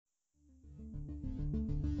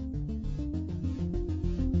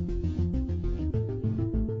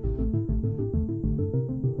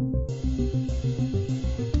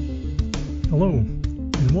Hello,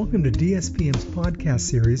 and welcome to DSPM's podcast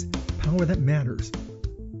series, Power That Matters.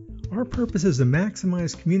 Our purpose is to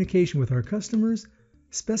maximize communication with our customers,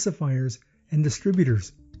 specifiers, and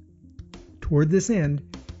distributors. Toward this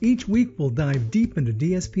end, each week we'll dive deep into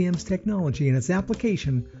DSPM's technology and its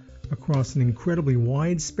application across an incredibly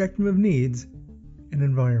wide spectrum of needs and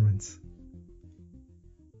environments.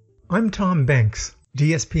 I'm Tom Banks,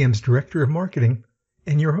 DSPM's Director of Marketing,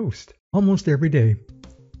 and your host. Almost every day,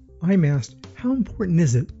 I'm asked, how important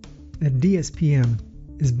is it that DSPM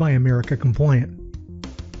is Buy America compliant?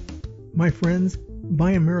 My friends,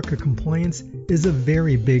 Buy America compliance is a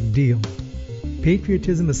very big deal.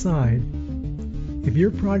 Patriotism aside, if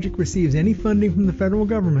your project receives any funding from the federal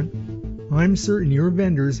government, I'm certain your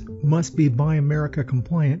vendors must be Buy America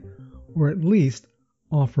compliant, or at least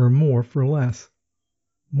offer more for less.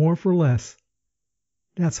 More for less.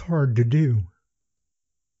 That's hard to do.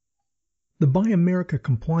 The Buy America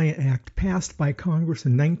Compliant Act, passed by Congress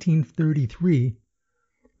in 1933,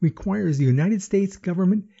 requires the United States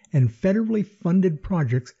government and federally funded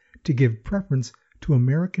projects to give preference to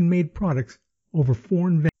American-made products over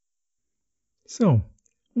foreign vendors. So,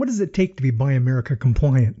 what does it take to be Buy America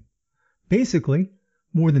compliant? Basically,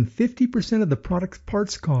 more than 50% of the product's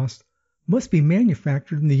parts cost must be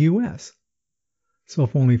manufactured in the U.S. So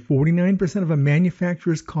if only 49% of a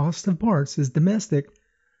manufacturer's cost of parts is domestic,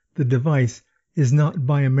 the device is not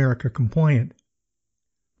Buy America compliant.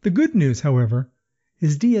 The good news, however,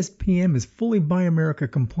 is DSPM is fully Buy America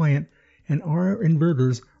compliant, and our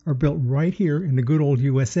inverters are built right here in the good old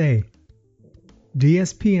USA.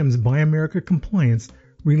 DSPM's Buy America compliance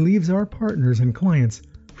relieves our partners and clients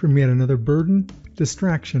from yet another burden,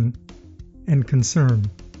 distraction, and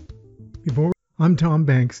concern. I'm Tom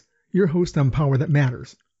Banks, your host on Power That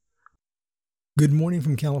Matters. Good morning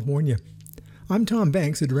from California. I'm Tom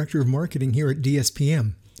Banks, the Director of Marketing here at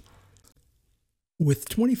DSPM. With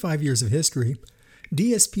 25 years of history,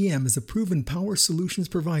 DSPM is a proven power solutions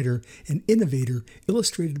provider and innovator,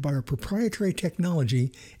 illustrated by our proprietary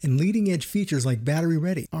technology and leading-edge features like Battery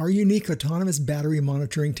Ready, our unique autonomous battery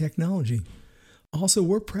monitoring technology. Also,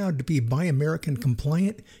 we're proud to be Buy American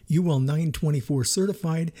compliant, UL 924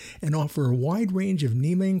 certified, and offer a wide range of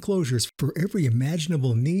NEMA enclosures for every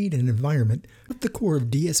imaginable need and environment. At the core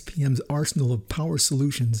of DSPM's arsenal of power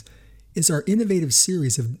solutions is our innovative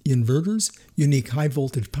series of inverters, unique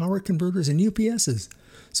high-voltage power converters, and UPSs.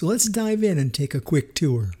 So let's dive in and take a quick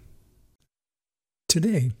tour.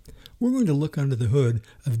 Today, we're going to look under the hood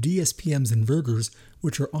of DSPM's inverters,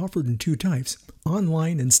 which are offered in two types,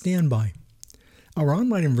 online and standby. Our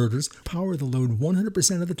online inverters power the load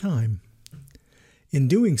 100% of the time. In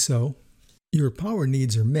doing so, your power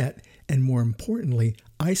needs are met, and more importantly,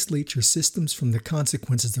 isolate your systems from the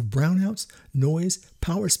consequences of brownouts, noise,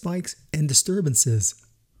 power spikes, and disturbances.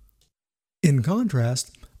 In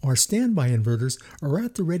contrast, our standby inverters are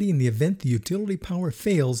at the ready in the event the utility power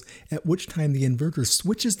fails, at which time the inverter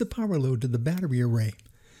switches the power load to the battery array.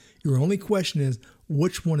 Your only question is,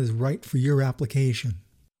 which one is right for your application?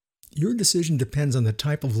 Your decision depends on the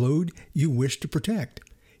type of load you wish to protect.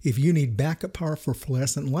 If you need backup power for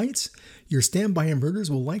fluorescent lights, your standby inverters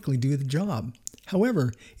will likely do the job.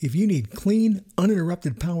 However, if you need clean,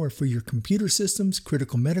 uninterrupted power for your computer systems,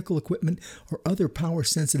 critical medical equipment, or other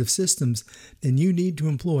power-sensitive systems, then you need to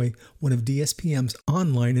employ one of DSPM's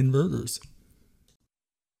online inverters.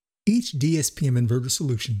 Each DSPM inverter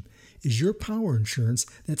solution is your power insurance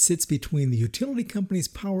that sits between the utility company's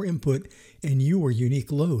power input and your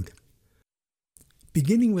unique load.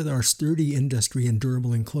 Beginning with our sturdy industry and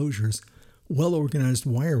durable enclosures, well-organized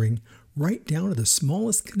wiring, right down to the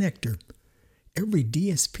smallest connector, every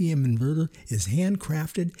DSPM inverter is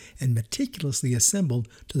handcrafted and meticulously assembled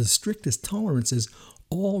to the strictest tolerances,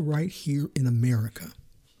 all right here in America.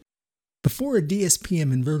 Before a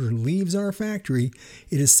DSPM inverter leaves our factory,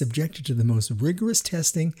 it is subjected to the most rigorous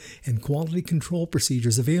testing and quality control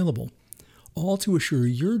procedures available, all to assure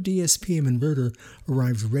your DSPM inverter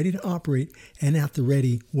arrives ready to operate and at the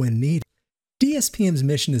ready when needed. DSPM's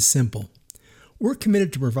mission is simple. We're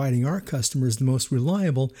committed to providing our customers the most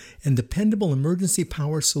reliable and dependable emergency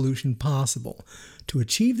power solution possible. To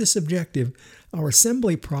achieve this objective, our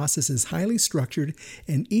assembly process is highly structured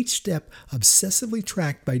and each step obsessively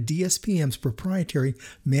tracked by DSPM's proprietary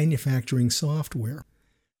manufacturing software.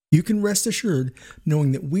 You can rest assured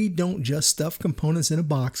knowing that we don't just stuff components in a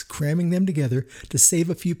box, cramming them together to save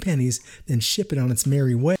a few pennies, then ship it on its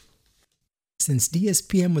merry way. Since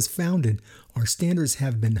DSPM was founded, our standards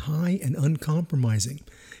have been high and uncompromising.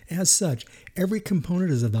 As such, every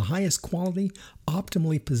component is of the highest quality,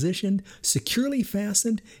 optimally positioned, securely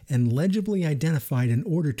fastened, and legibly identified in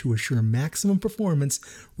order to assure maximum performance,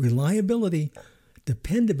 reliability,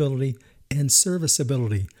 dependability, and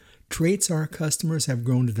serviceability, traits our customers have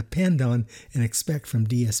grown to depend on and expect from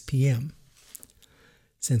DSPM.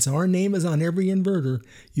 Since our name is on every inverter,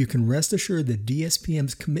 you can rest assured that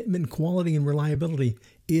DSPM's commitment, quality, and reliability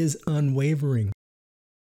is unwavering.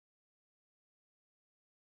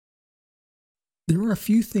 There are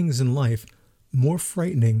few things in life more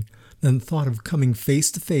frightening than the thought of coming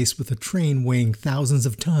face to face with a train weighing thousands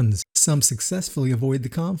of tons. Some successfully avoid the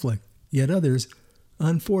conflict, yet others,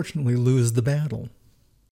 unfortunately, lose the battle.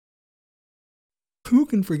 Who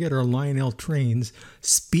can forget our Lionel trains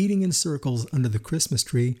speeding in circles under the Christmas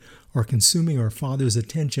tree or consuming our father's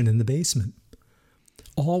attention in the basement?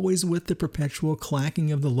 Always with the perpetual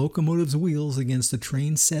clacking of the locomotive's wheels against the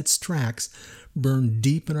train set's tracks, burned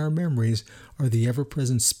deep in our memories are the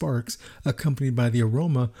ever-present sparks accompanied by the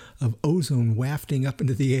aroma of ozone wafting up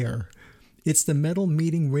into the air. It's the metal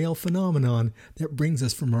meeting rail phenomenon that brings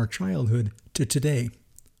us from our childhood to today.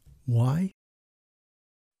 Why?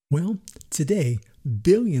 Well, today,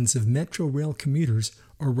 billions of Metro Rail commuters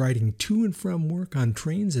are riding to and from work on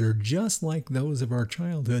trains that are just like those of our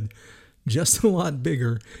childhood, just a lot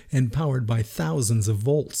bigger and powered by thousands of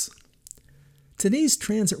volts. Today's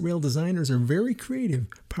transit rail designers are very creative,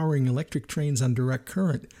 powering electric trains on direct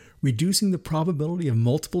current, reducing the probability of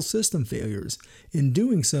multiple system failures. In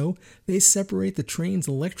doing so, they separate the train's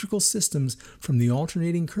electrical systems from the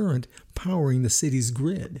alternating current powering the city's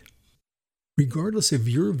grid. Regardless of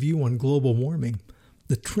your view on global warming,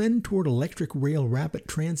 the trend toward electric rail rapid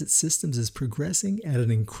transit systems is progressing at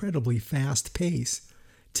an incredibly fast pace.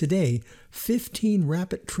 Today, 15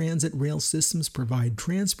 rapid transit rail systems provide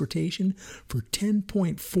transportation for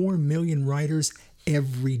 10.4 million riders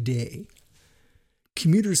every day.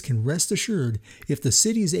 Commuters can rest assured if the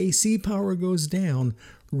city's AC power goes down,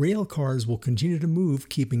 rail cars will continue to move,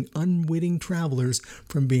 keeping unwitting travelers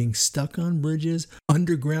from being stuck on bridges,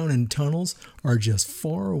 underground, and tunnels, or just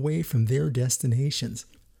far away from their destinations.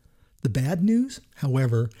 The bad news,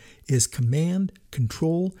 however, is command,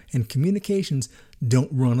 control, and communications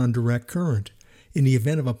don't run on direct current. In the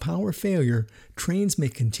event of a power failure, trains may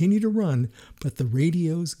continue to run, but the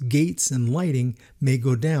radios, gates, and lighting may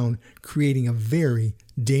go down, creating a very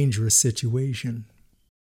dangerous situation.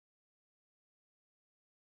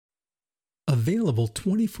 Available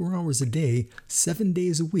 24 hours a day, 7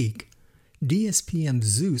 days a week, DSPM's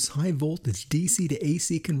Zeus high-voltage DC to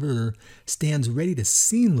AC converter stands ready to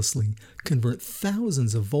seamlessly convert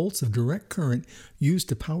thousands of volts of direct current used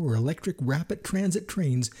to power electric rapid transit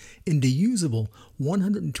trains into usable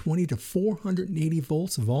 120 to 480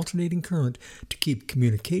 volts of alternating current to keep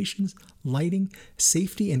communications, lighting,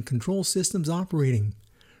 safety, and control systems operating.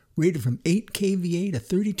 Rated from 8 kVA to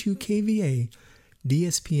 32 kVA,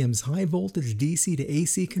 DSPM's high-voltage DC to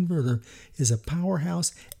AC converter is a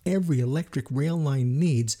powerhouse every electric rail line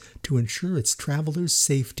needs to ensure its travelers'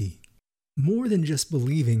 safety. More than just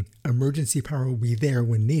believing emergency power will be there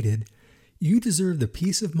when needed, you deserve the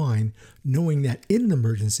peace of mind knowing that in an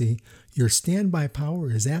emergency, your standby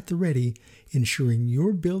power is at the ready, ensuring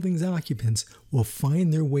your building's occupants will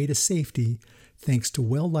find their way to safety thanks to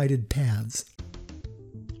well-lighted paths.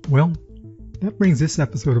 Well, that brings this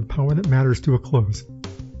episode of Power That Matters to a close.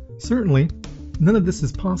 Certainly, none of this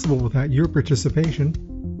is possible without your participation.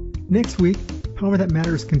 Next week, Power That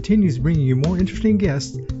Matters continues bringing you more interesting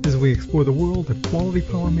guests as we explore the world of quality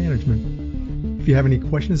power management. If you have any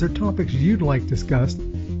questions or topics you'd like discussed,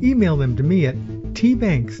 email them to me at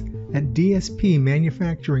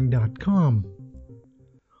tbanks@dspmanufacturing.com.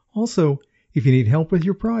 Also, if you need help with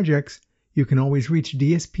your projects, you can always reach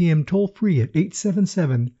DSPM toll-free at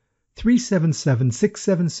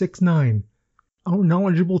 877-377-6769. Our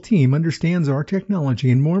knowledgeable team understands our technology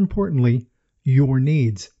and, more importantly, your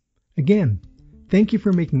needs. Again, thank you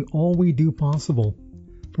for making all we do possible.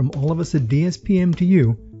 From all of us at DSPM to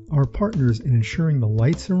you, our partners in ensuring the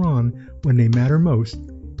lights are on when they matter most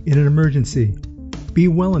in an emergency. Be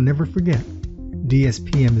well and never forget,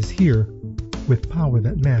 DSPM is here with power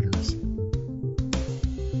that matters.